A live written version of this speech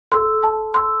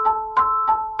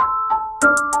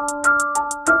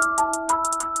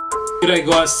G'day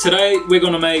guys, today we're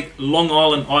going to make Long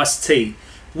Island iced tea.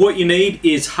 What you need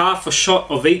is half a shot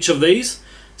of each of these.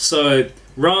 So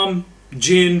rum,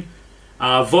 gin,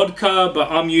 vodka,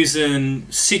 but I'm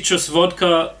using citrus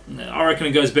vodka. I reckon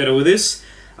it goes better with this.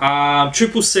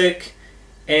 Triple sec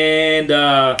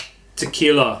and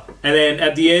tequila. And then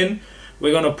at the end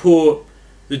we're going to pour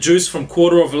the juice from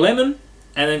quarter of a lemon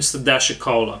and then just a dash of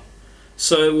cola.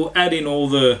 So we'll add in all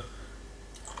the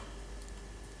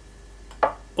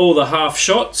half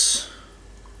shots.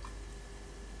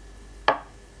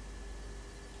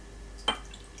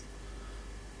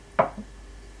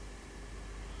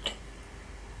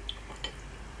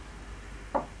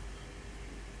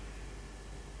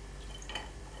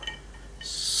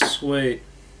 Sweet.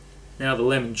 Now the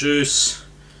lemon juice.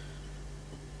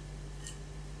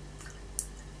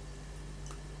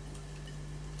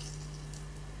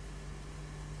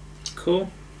 Cool.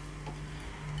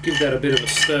 Give that a bit of a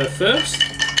stir first.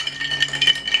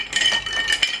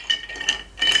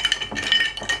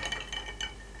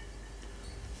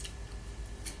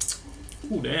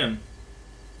 Ooh, damn.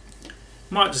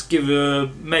 Might just give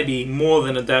maybe more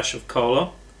than a dash of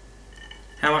cola.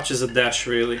 How much is a dash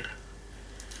really?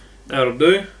 That'll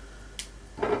do.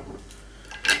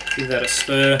 Give that a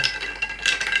stir.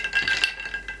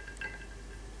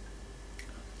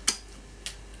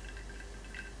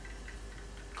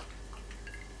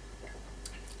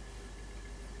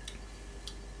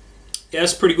 Yeah,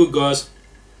 that's pretty good, guys.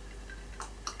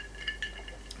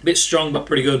 Bit strong, but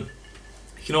pretty good.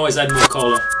 You can always add more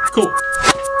cola. Cool.